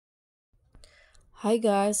Hi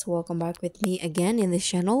guys, welcome back with me again in this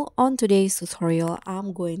channel. On today's tutorial,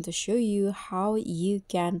 I'm going to show you how you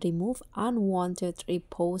can remove unwanted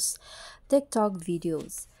repost TikTok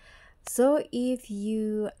videos. So if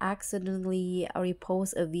you accidentally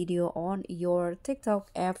repost a video on your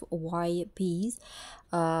TikTok FYPs,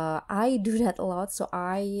 I do that a lot. So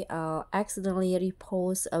I accidentally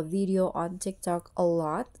repost a video on TikTok a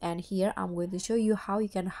lot, and here I'm going to show you how you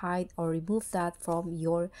can hide or remove that from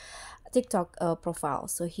your TikTok profile.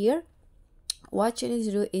 So here, what you need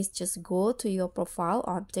to do is just go to your profile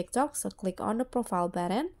on TikTok. So click on the profile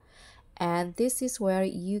button, and this is where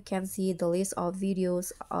you can see the list of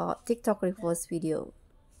videos, TikTok repost video.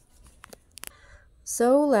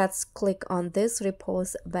 So let's click on this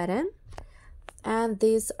repost button, and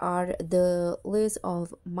these are the list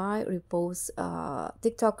of my repost,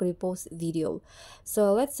 TikTok repost video.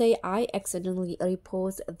 So let's say I accidentally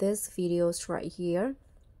repost this videos right here.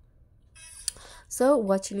 So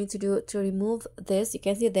what you need to do to remove this, you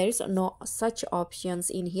can see there is no such options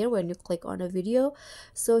in here when you click on a video.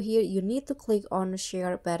 So here you need to click on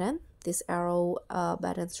share button, this arrow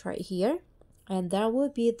buttons right here, and there will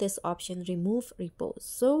be this option remove repost.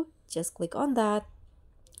 So just click on that.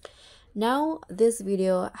 Now this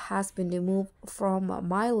video has been removed from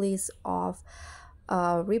my list of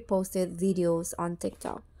reposted videos on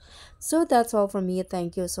TikTok. So that's all from me.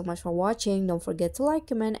 Thank you so much for watching. Don't forget to like,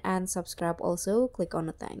 comment, and subscribe. Also, click on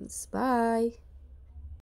the thanks. Bye.